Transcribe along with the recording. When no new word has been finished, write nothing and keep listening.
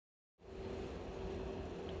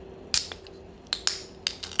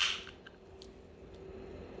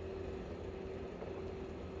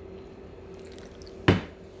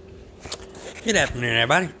Good afternoon,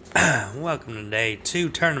 everybody. Welcome to day 2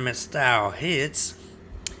 tournament style hits.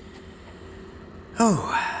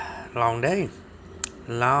 Oh, long day.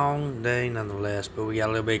 Long day nonetheless, but we got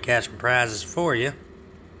a little bit of cash and prizes for you.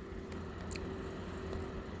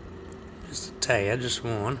 Just a tad, just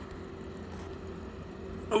one.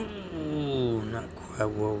 Oh, not quite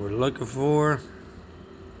what we're looking for.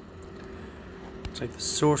 Take the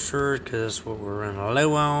sorcerer because that's what we're running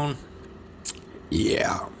low on.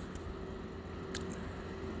 Yeah,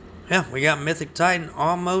 we got Mythic Titan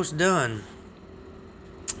almost done.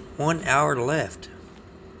 1 hour left.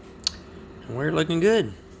 And we're looking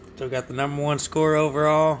good. Still got the number 1 score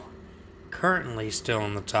overall. Currently still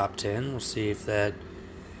in the top 10. We'll see if that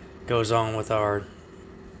goes on with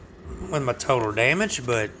my total damage.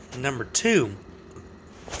 But number 2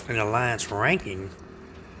 in Alliance ranking.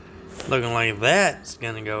 Looking like that's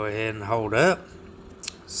going to go ahead and hold up.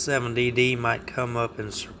 7DD might come up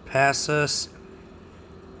and surpass us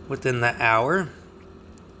within the hour,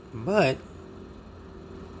 but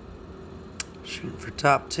shooting for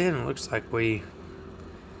top 10, it looks like we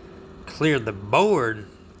cleared the board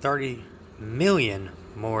 30 million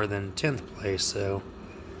more than 10th place, so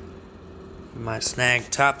we might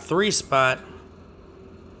snag top 3 spot.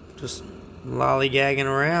 Just lollygagging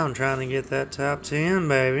around trying to get that top 10,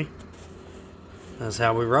 baby. That's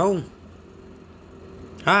how we roll.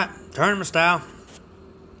 Alright, tournament style.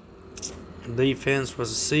 Defense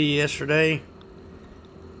was a C yesterday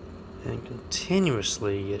and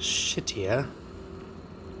continuously gets shittier.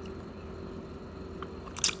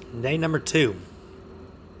 Day number 2.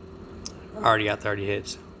 Already got 30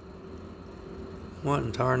 hits. What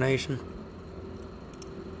in tarnation?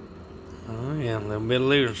 Oh yeah, a little bit of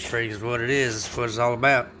losing streak is what it is. That's what it's all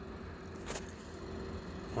about.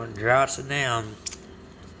 What drops it down.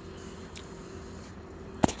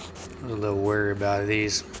 I was a little worried about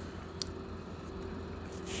these.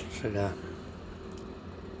 Should have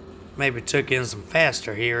maybe took in some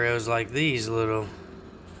faster heroes like these little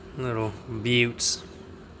buttes.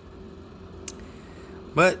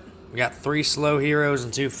 But we got 3 slow heroes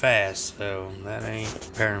and 2 fast, so that ain't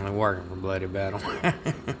apparently working for Bloody Battle.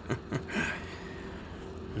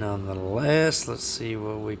 Nonetheless, let's see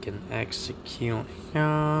what we can execute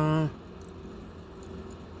here.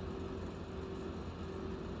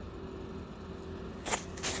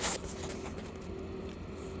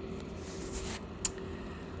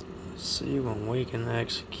 See when we can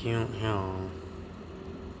execute him.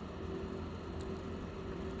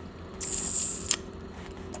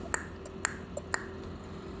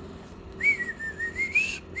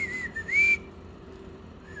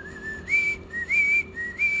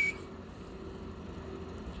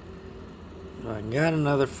 Do I got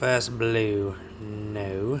another fast blue?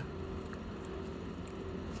 No.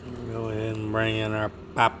 Go ahead and bring in our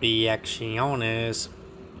Papi Acciones.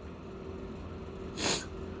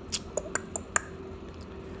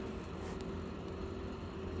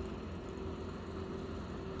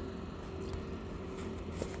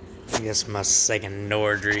 I guess my second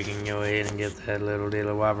Nordry can go ahead and get that little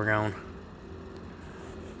deal while we're going.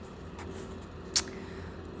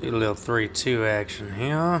 Do a little 3-2 action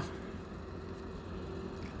here.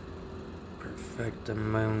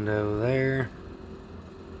 Perfectamundo there.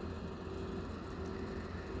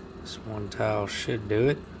 This one tile should do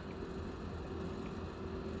it.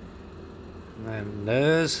 That it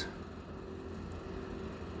does.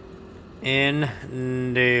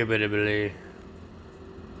 Indubitably.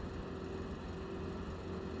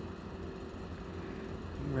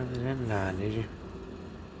 You really didn't die, did you?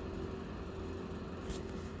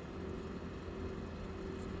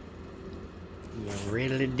 You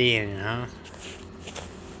really did, huh?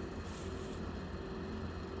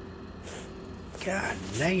 God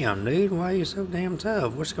damn, dude. Why are you so damn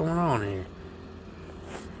tough? What's going on here?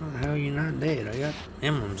 How the hell are you not dead? I got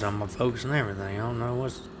emblems on my folks and everything. I don't know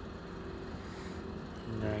what's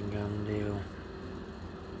that gum deal.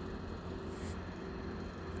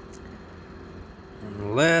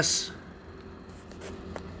 Unless,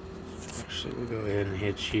 actually, we'll go ahead and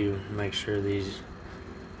hit you. Make sure these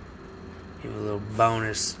give a little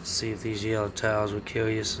bonus. See if these yellow tiles will kill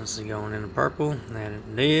you since they're going into purple. That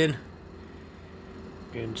it did.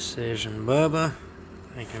 Good decision, Bubba.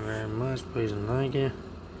 Thank you very much. Please and thank you.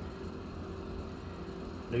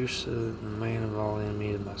 Reduce the man of all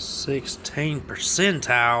enemies by 16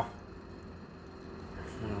 percentile.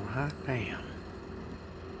 Oh, hot damn.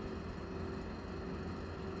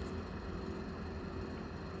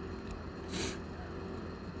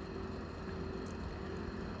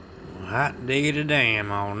 Hot diggity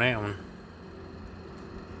damn on that one.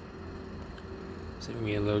 See if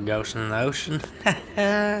we get a little ghosting in the ocean.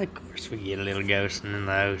 Of course we get a little ghosting in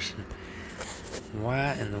the ocean.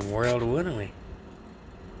 Why in the world wouldn't we?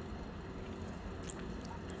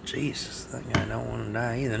 Jesus, that guy don't want to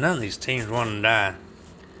die either. None of these teams want to die.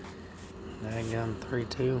 Daggum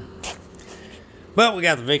 3-2. But we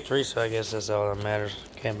got the victory, so I guess that's all that matters.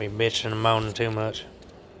 Can't be bitching and moaning too much.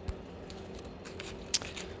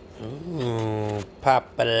 Ooh,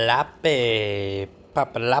 Papalapi.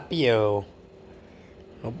 Papalapio.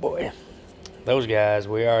 Oh boy. Those guys,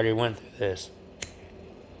 we already went through this.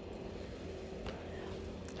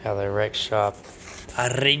 How they wreck shop.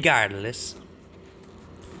 Regardless.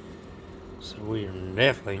 So we are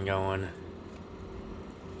definitely going.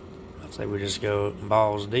 I'd say we just go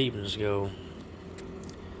balls deep and just go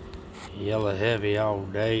yellow heavy all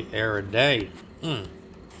day, every day. Ain't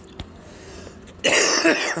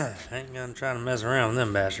gonna try to mess around with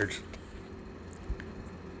them bastards.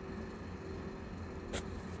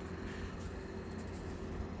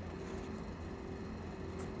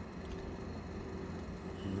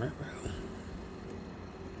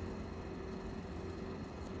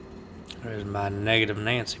 There's my negative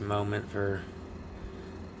Nancy moment for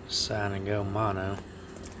sign and go mono.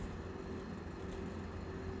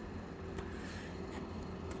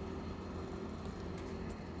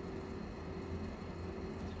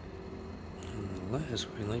 Unless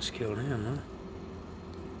we at least killed him, huh?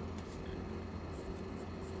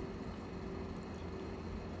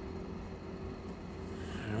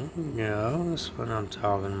 There we go. That's what I'm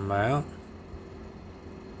talking about.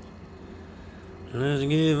 Let's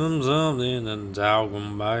give them something to talk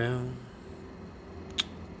about.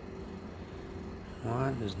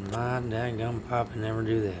 Why does my daggum papa never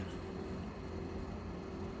do that?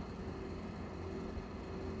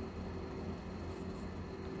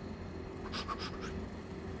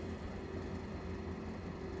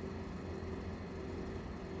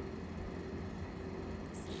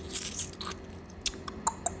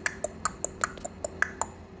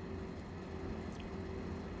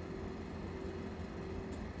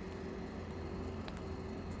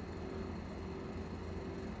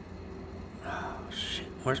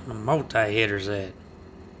 Where's my multi-hitters at?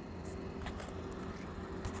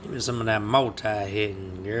 Give me some of that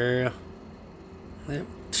multi-hitting, girl. Yep.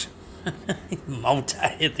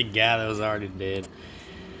 Multi-hit the guy that was already dead.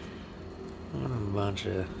 What a bunch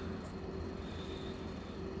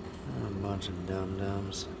of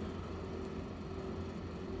dum-dums.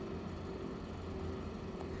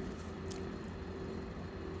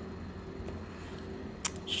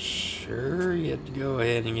 Sure, you had to go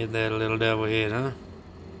ahead and get that little double hit, huh?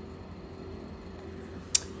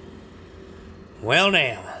 Well,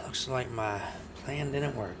 damn. Looks like my plan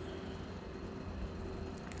didn't work.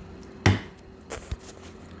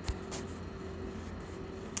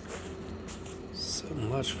 So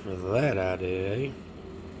much for that idea, eh?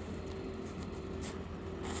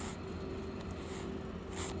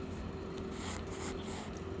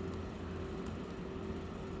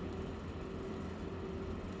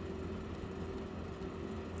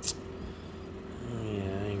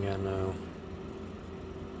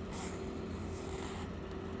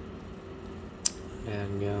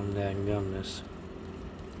 Dadgumness.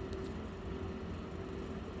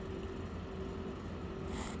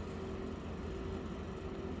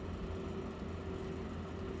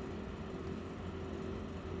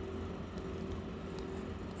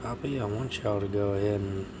 Poppy, I want y'all to go ahead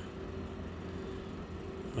and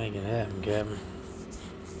make it happen, Captain.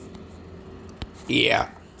 Yeah.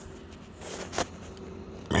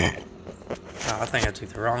 Oh, I think I took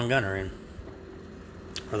the wrong gunner in.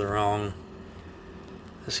 Or the wrong...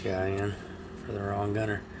 this guy in for the wrong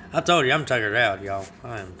gunner. I told you I'm tuckered out, y'all.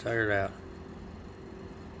 I am tuckered out.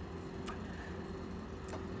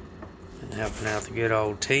 Been helping out the good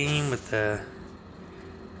old team with the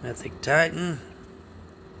Mythic Titan.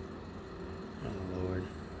 Oh Lord.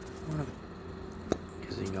 What the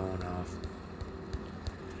f is he going off?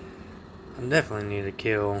 I definitely need to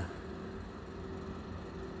kill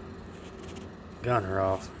Gunner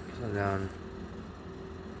off. I'm done.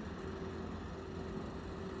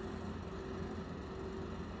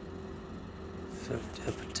 Fucked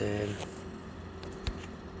up a tad.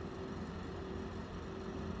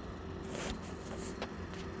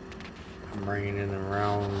 I'm bringing in the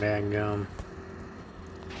wrong dadgum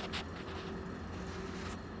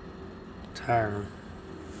tire.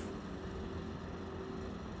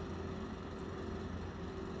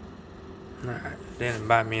 Alright, didn't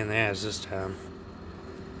bite me in the ass this time.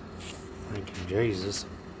 Thank you, Jesus.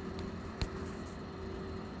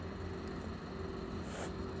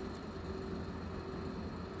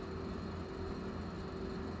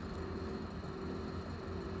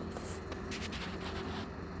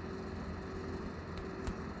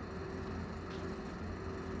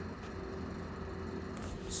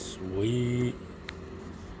 Sweet.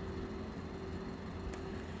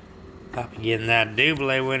 Poppy getting that double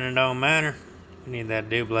when it don't matter. We need that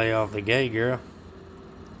double off the gate, girl.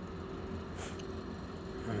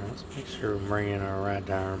 Alright, let's make sure we bring in our right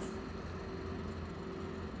arm.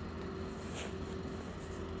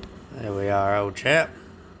 There we are, old chap.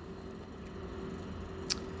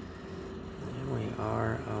 There we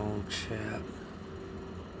are, old chap.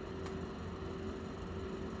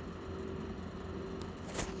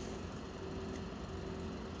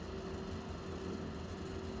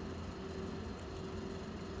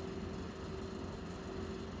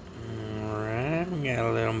 Got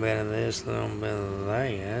a little bit of this, a little bit of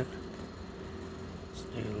that. Let's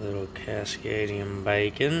do a little Cascadian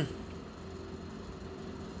bacon.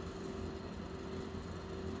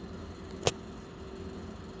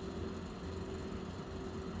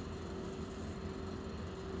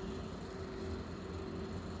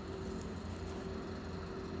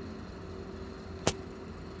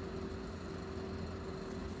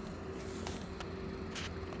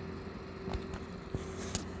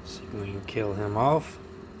 We can kill him off.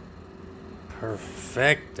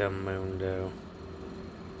 Perfectamundo.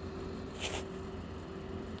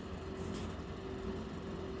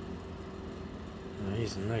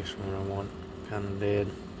 He's the next one I want. Kind of dead.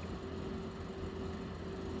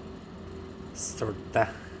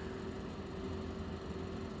 Sorta.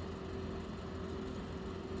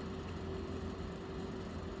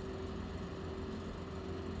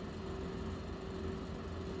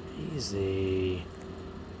 Easy.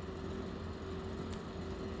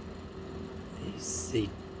 Easy,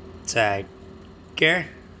 tiger.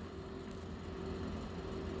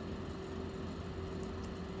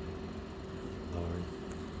 Lord.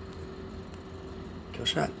 Kill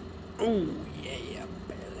shot. Oh, yeah,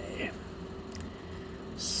 baby.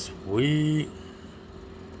 Sweet.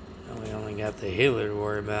 Now we only got the healer to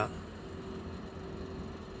worry about.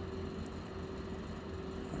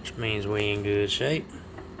 Which means we in good shape.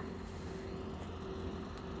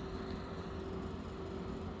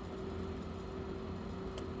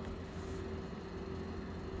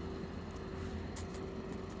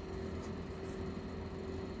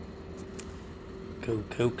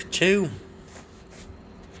 Coke-chew.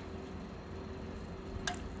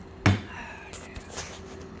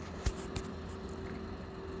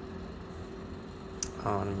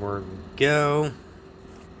 Onward we go.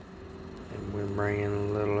 And we bring in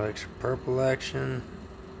a little extra purple action.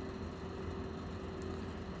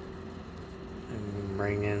 And we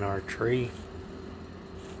bring in our tree.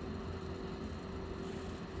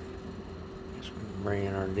 Guess we can bring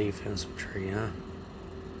in our defensive tree, huh?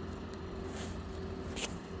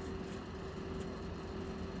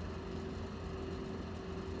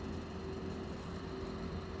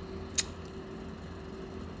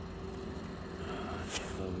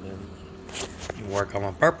 Work on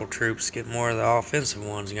my purple troops, get more of the offensive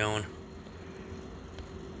ones going.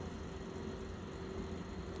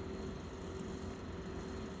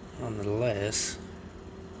 Nonetheless,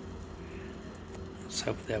 let's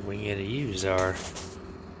hope that we can get to use our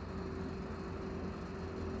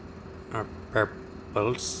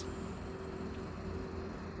purples.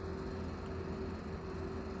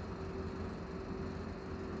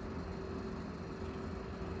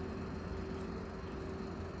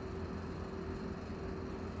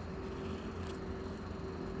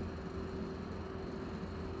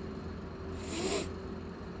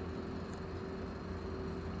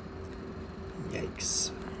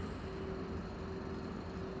 Yikes.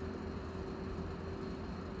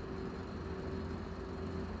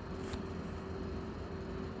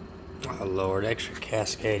 Oh Lord, extra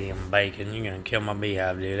Cascadian bacon. You're gonna kill my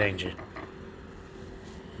beehive, dude, ain't you?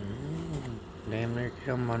 Damn near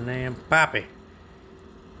kill my damn poppy.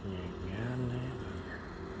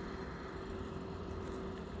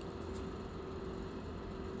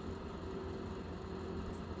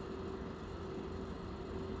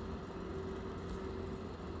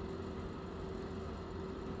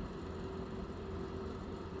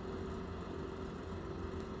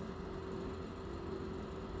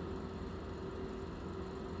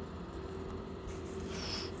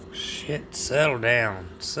 Shit, settle down.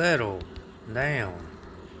 Settle down.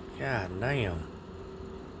 God damn.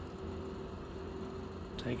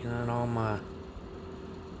 Taking out all my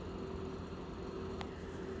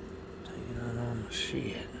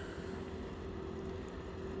shit.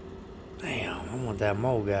 Damn, I want that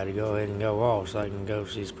mole guy to go ahead and go off so I can go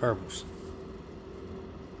see these purples.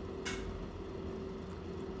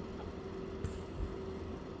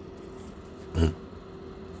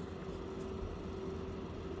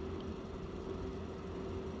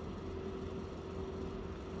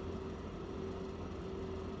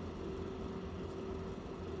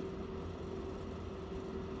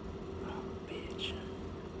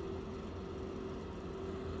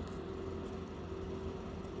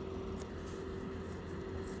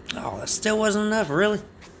 that still wasn't enough, really.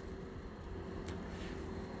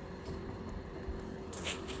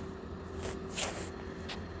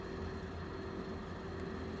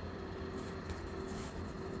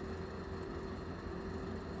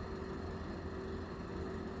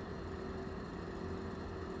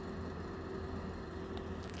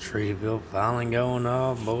 Treeville finally going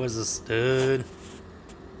off. Boy's a stud.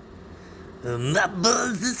 My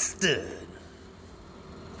boy's a stud.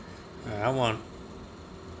 I want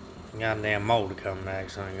goddamn mole to come back,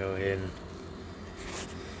 so I can go ahead and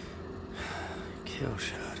kill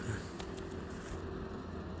shot him.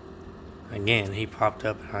 Again, he popped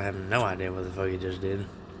up and I have no idea what the fuck he just did.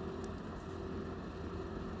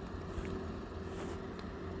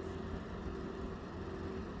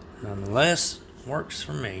 Nonetheless, works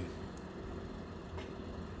for me.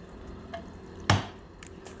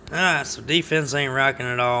 Alright, so defense ain't rocking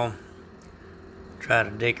at all. Try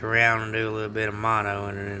to dick around and do a little bit of mono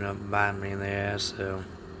and it ended up biting me in the ass, so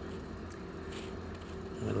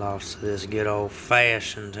we lost to this good old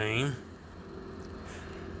fashioned team.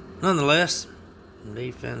 Nonetheless,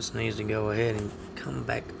 defense needs to go ahead and come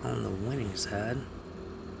back on the winning side.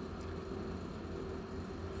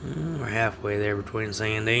 We're halfway there between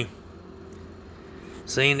C&D.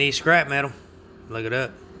 C&D Scrap Metal. Look it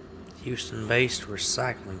up. Houston-based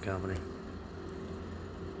recycling company.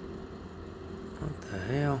 What the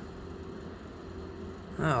hell?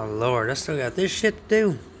 Oh, Lord. I still got this shit to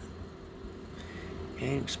do.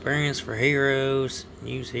 Gain experience for heroes.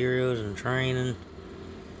 Use heroes in training.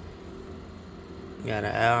 Got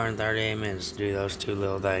an hour and 38 minutes to do those two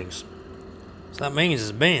little things. So that means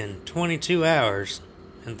it's been 22 hours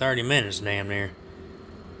and 30 minutes damn near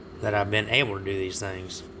that I've been able to do these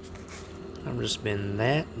things. I've just been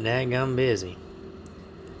that daggum busy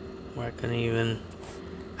where I couldn't even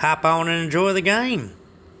hop on and enjoy the game.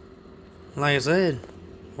 Like I said,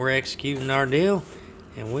 we're executing our deal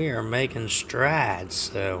and we are making strides,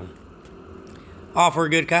 so all for a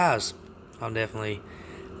good cause. I'll definitely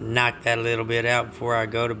knock that a little bit out before I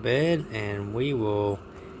go to bed, and we will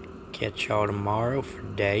catch y'all tomorrow for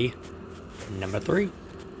day number 3.